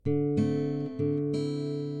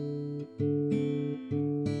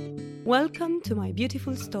Welcome to My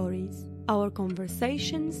Beautiful Stories, our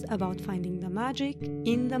conversations about finding the magic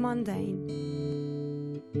in the mundane.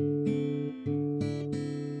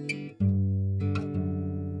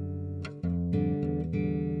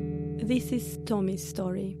 This is Tommy's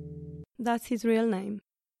story. That's his real name.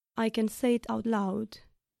 I can say it out loud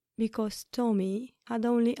because Tommy had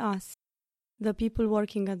only us, the people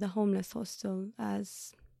working at the homeless hostel,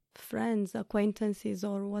 as friends, acquaintances,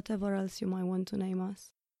 or whatever else you might want to name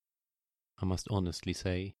us. I must honestly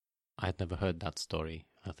say, I had never heard that story.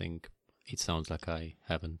 I think it sounds like I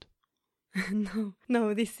haven't.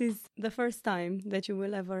 No, this is the first time that you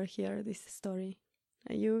will ever hear this story.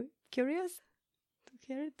 Are you curious to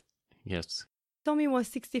hear it? Yes. Tommy was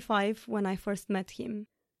 65 when I first met him.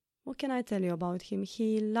 What can I tell you about him?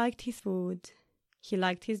 He liked his food. He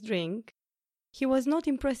liked his drink. He was not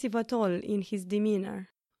impressive at all in his demeanor.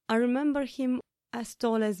 I remember him as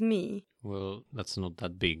tall as me. Well, that's not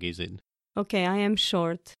that big, is it? Okay, I am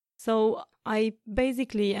short. So I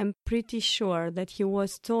basically am pretty sure that he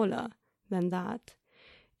was taller than that.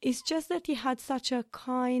 It's just that he had such a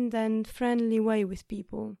kind and friendly way with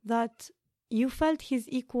people that you felt his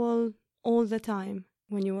equal all the time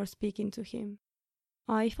when you were speaking to him.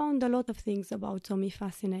 I found a lot of things about Tommy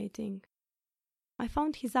fascinating. I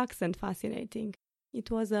found his accent fascinating.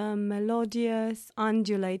 It was a melodious,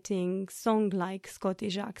 undulating, song-like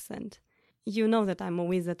Scottish accent. You know that I'm a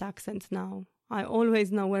whiz at accents now. I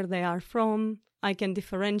always know where they are from. I can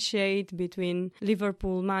differentiate between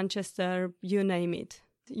Liverpool, Manchester, you name it.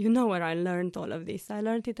 You know where I learned all of this. I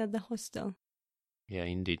learned it at the hostel. Yeah,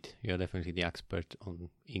 indeed. You're definitely the expert on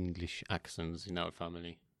English accents in our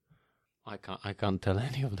family. I can't tell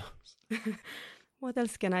any of those. What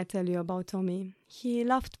else can I tell you about Tommy? He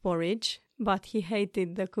loved porridge, but he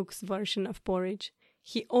hated the cook's version of porridge.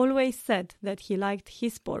 He always said that he liked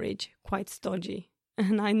his porridge quite stodgy,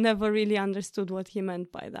 and I never really understood what he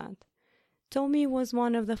meant by that. Tommy was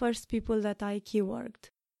one of the first people that I keyworked.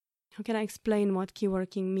 How can I explain what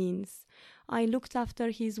keyworking means? I looked after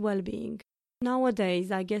his well-being.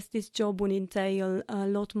 Nowadays, I guess this job would entail a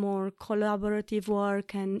lot more collaborative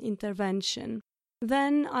work and intervention.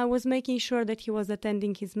 Then I was making sure that he was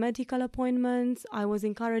attending his medical appointments. I was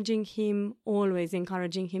always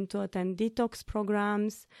encouraging him to attend detox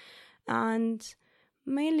programs. And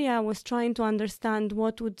mainly I was trying to understand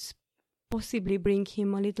what would possibly bring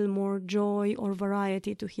him a little more joy or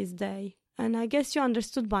variety to his day. And I guess you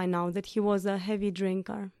understood by now that he was a heavy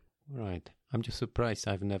drinker. Right. I'm just surprised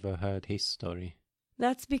I've never heard his story.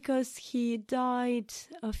 That's because he died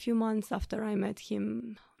a few months after I met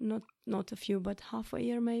him. Not a few, but half a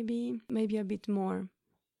year maybe a bit more.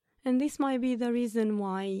 And this might be the reason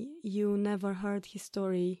why you never heard his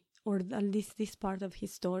story, or at least this part of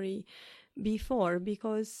his story, before,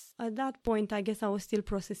 because at that point I guess I was still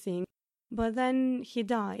processing. But then he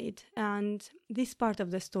died, and this part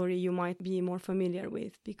of the story you might be more familiar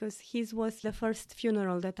with, because his was the first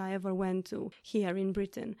funeral that I ever went to here in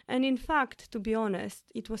Britain. And in fact, to be honest,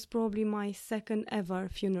 it was probably my second ever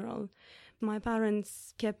funeral. My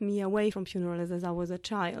parents kept me away from funerals as I was a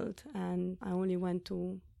child, and I only went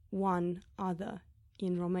to one other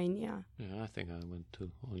in Romania. Yeah, I think I went to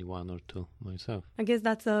only one or two myself. I guess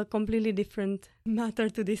that's a completely different matter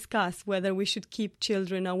to discuss, whether we should keep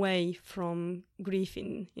children away from grief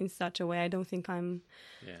in such a way. I don't think I'm...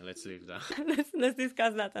 Yeah, let's leave that. let's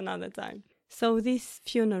discuss that another time. So this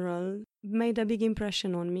funeral made a big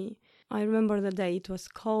impression on me. I remember the day. It was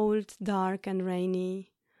cold, dark and rainy.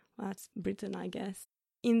 That's Britain, I guess.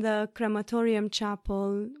 In the crematorium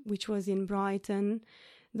chapel, which was in Brighton,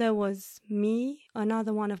 there was me,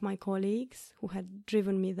 another one of my colleagues who had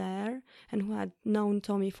driven me there and who had known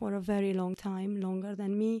Tommy for a very long time, longer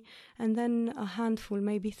than me, and then a handful,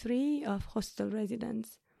 maybe 3, of hostel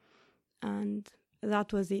residents. And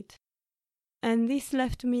that was it. And this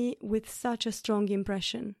left me with such a strong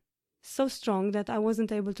impression. So strong that I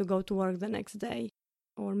wasn't able to go to work the next day,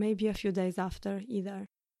 or maybe a few days after either.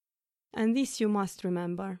 And this you must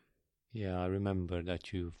remember. Yeah, I remember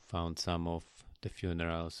that you found some of the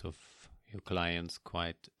funerals of your clients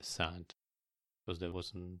quite sad, because there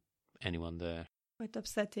wasn't anyone there. Quite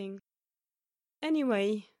upsetting.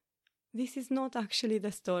 Anyway, this is not actually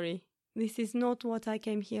the story. This is not what I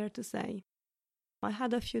came here to say. I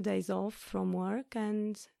had a few days off from work,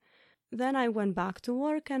 and then I went back to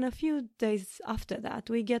work, and a few days after that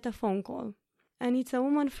we get a phone call. And it's a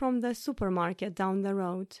woman from the supermarket down the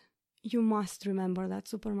road. You must remember that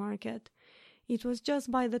supermarket. It was just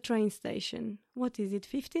by the train station. What is it,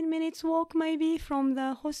 15 minutes walk maybe from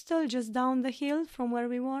the hostel, just down the hill from where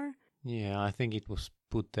we were? Yeah, I think it was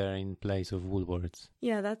put there in place of Woolworths.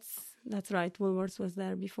 Yeah, that's That's right. Woolworths was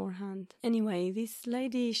there beforehand. Anyway, this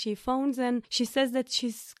lady, she phones and she says that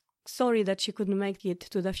she's sorry that she couldn't make it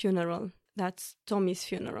to the funeral. That's Tommy's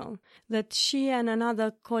funeral. That she and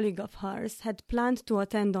another colleague of hers had planned to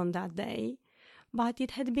attend on that day, but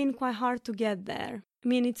it had been quite hard to get there. I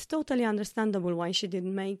mean, it's totally understandable why she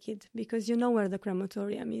didn't make it, because you know where the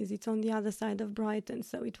crematorium is. It's on the other side of Brighton,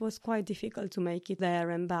 so it was quite difficult to make it there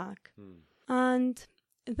and back. And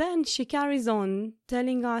then she carries on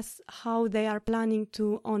telling us how they are planning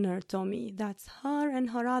to honor Tommy. That's her and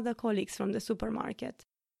her other colleagues from the supermarket.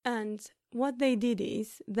 And what they did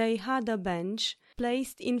is they had a bench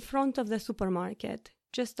placed in front of the supermarket,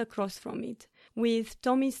 just across from it, with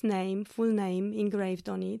Tommy's name, full name, engraved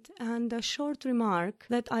on it, and a short remark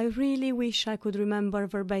that I really wish I could remember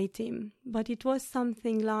verbatim. But it was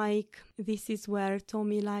something like, this is where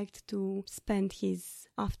Tommy liked to spend his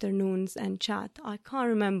afternoons and chat. I can't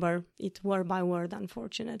remember it word by word,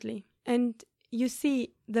 unfortunately. And you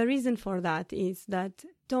see, the reason for that is that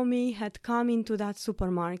Tommy had come into that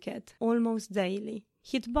supermarket almost daily.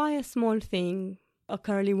 He'd buy a small thing, a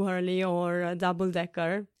curly whirly or a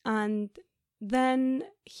double-decker, and then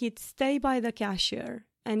he'd stay by the cashier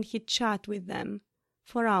and he'd chat with them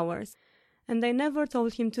for hours. And they never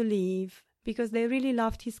told him to leave because they really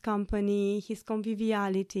loved his company, his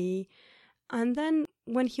conviviality. And then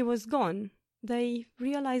when he was gone, they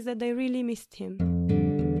realized that they really missed him.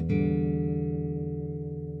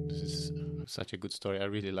 This is such a good story. I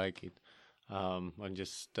really like it. I'm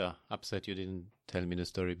just upset you didn't tell me the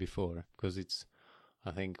story before, because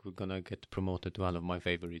I think we're going to get promoted to one of my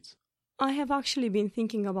favorites. I have actually been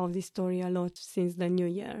thinking about this story a lot since the new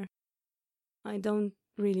year. I don't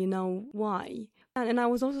really know why. And I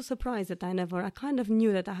was also surprised that I kind of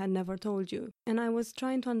knew that I had never told you. And I was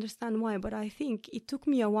trying to understand why, but I think it took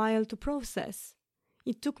me a while to process.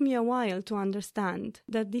 It took me a while to understand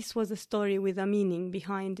that this was a story with a meaning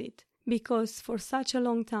behind it. Because for such a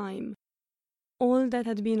long time, all that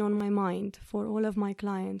had been on my mind for all of my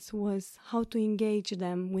clients was how to engage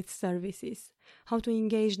them with services, how to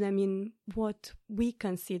engage them in what we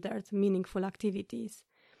considered meaningful activities.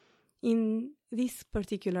 In this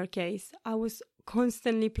particular case, I was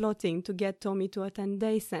constantly plotting to get Tommy to attend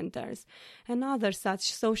day centers and other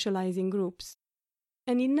such socializing groups.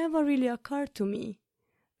 And it never really occurred to me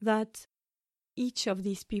that each of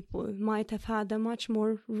these people might have had a much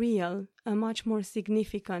more real, a much more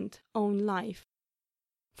significant own life.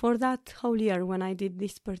 For that whole year when I did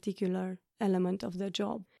this particular element of the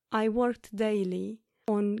job, I worked daily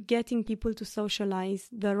on getting people to socialize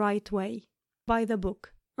the right way, by the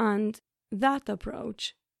book. And that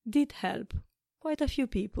approach did help quite a few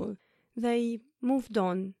people. They moved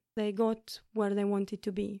on, they got where they wanted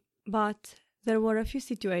to be. But there were a few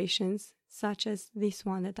situations, such as this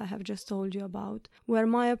one that I have just told you about, where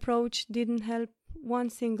my approach didn't help one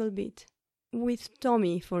single bit. With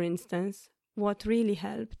Tommy, for instance, what really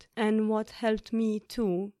helped, and what helped me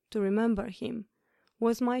too to remember him,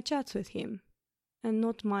 was my chats with him, and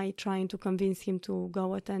not my trying to convince him to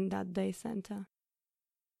go attend that day center.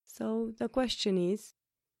 So the question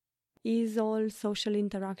is all social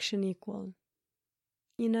interaction equal?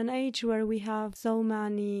 In an age where we have so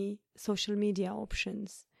many social media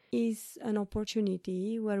options, is an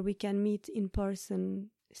opportunity where we can meet in person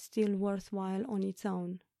still worthwhile on its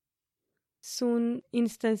own? Soon,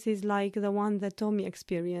 instances like the one that Tommy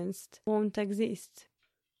experienced won't exist.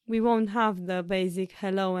 We won't have the basic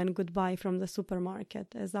hello and goodbye from the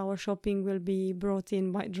supermarket, as our shopping will be brought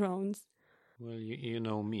in by drones. Well, you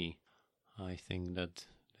know me. I think that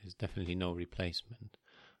there's definitely no replacement.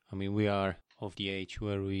 I mean, we are of the age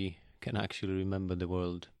where we can actually remember the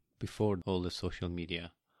world before all the social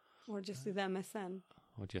media. Or just with MSN.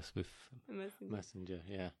 Or just with Messenger,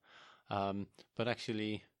 yeah. But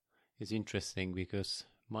actually, it's interesting because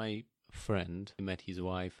my friend met his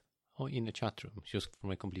wife in a chat room. She was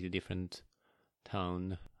from a completely different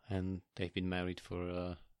town, and they've been married for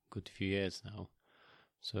a good few years now.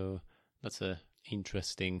 So that's a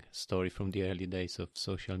interesting story from the early days of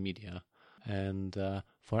social media. And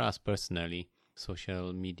for us personally,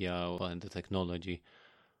 social media and the technology,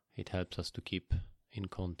 it helps us to keep in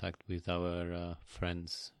contact with our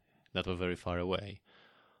friends that were very far away.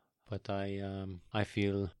 But I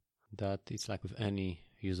feel that it's like with any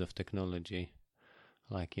use of technology,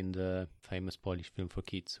 like in the famous Polish film for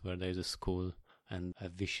kids, where there's a school and a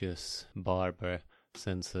vicious barber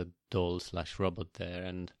sends a doll/robot there,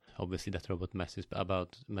 and obviously that robot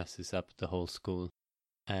messes up the whole school.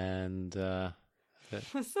 And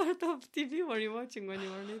what sort of TV were you watching when you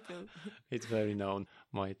were little? It's very known.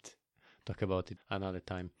 talk about it another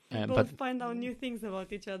time. We both find out new things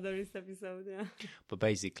about each other this episode, yeah. But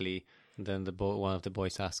basically, then one of the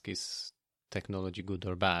boys asks, is technology good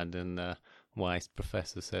or bad? And wise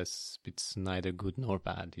professor says it's neither good nor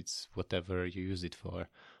bad. It's whatever you use it for.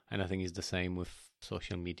 And I think it's the same with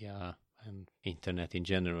social media and internet in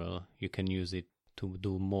general. You can use it to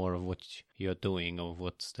do more of what you're doing or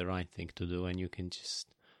what's the right thing to do, and you can just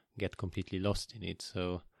get completely lost in it.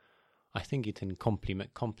 So I think it can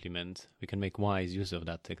complement. We can make wise use of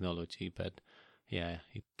that technology, but yeah,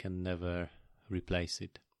 it can never replace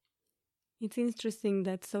it. It's interesting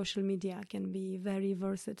that social media can be very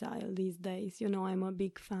versatile these days. You know, I'm a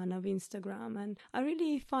big fan of Instagram, and I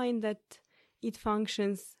really find that it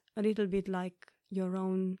functions a little bit like your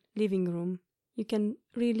own living room. You can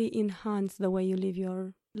really enhance the way you live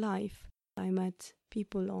your life. I met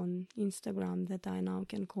people on Instagram that I now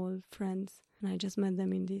can call friends, and I just met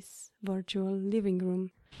them in this virtual living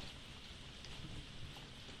room.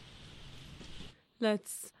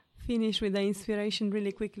 Let's finish with the inspiration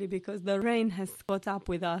really quickly, because the rain has caught up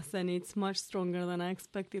with us and it's much stronger than I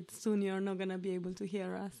expected. Soon you're not going to be able to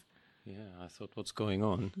hear us. Yeah, I thought, what's going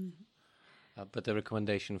on? Mm-hmm. But the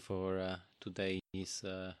recommendation for today is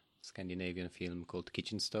a Scandinavian film called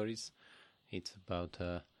Kitchen Stories. It's about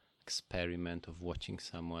an experiment of watching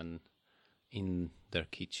someone in their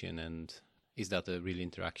kitchen, and is that a real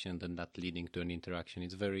interaction, then that leading to an interaction.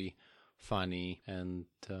 It's very funny and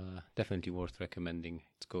definitely worth recommending.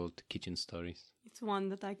 It's called Kitchen Stories. It's one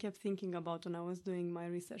that I kept thinking about when I was doing my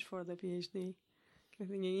research for the PhD. I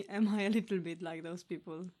kept thinking, am I a little bit like those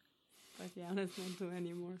people? But yeah, let's not do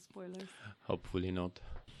any more spoilers. Hopefully not.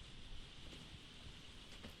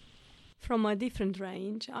 From a different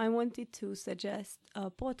range, I wanted to suggest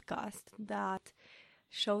a podcast that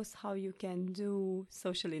shows how you can do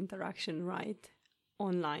social interaction right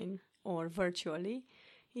online or virtually.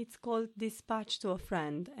 It's called Dispatch to a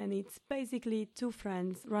Friend, and it's basically two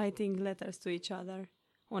friends writing letters to each other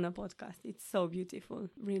on a podcast. It's so beautiful,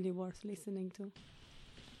 really worth listening to.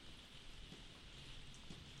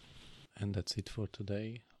 And that's it for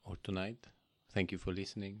today or tonight. Thank you for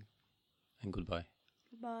listening, and goodbye.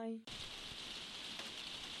 Goodbye.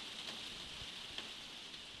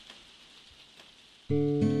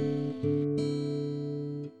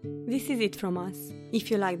 This is it from us.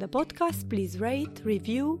 If you like the podcast, please rate,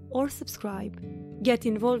 review, or subscribe. Get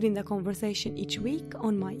involved in the conversation each week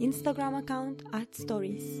on my Instagram account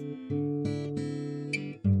 @stories.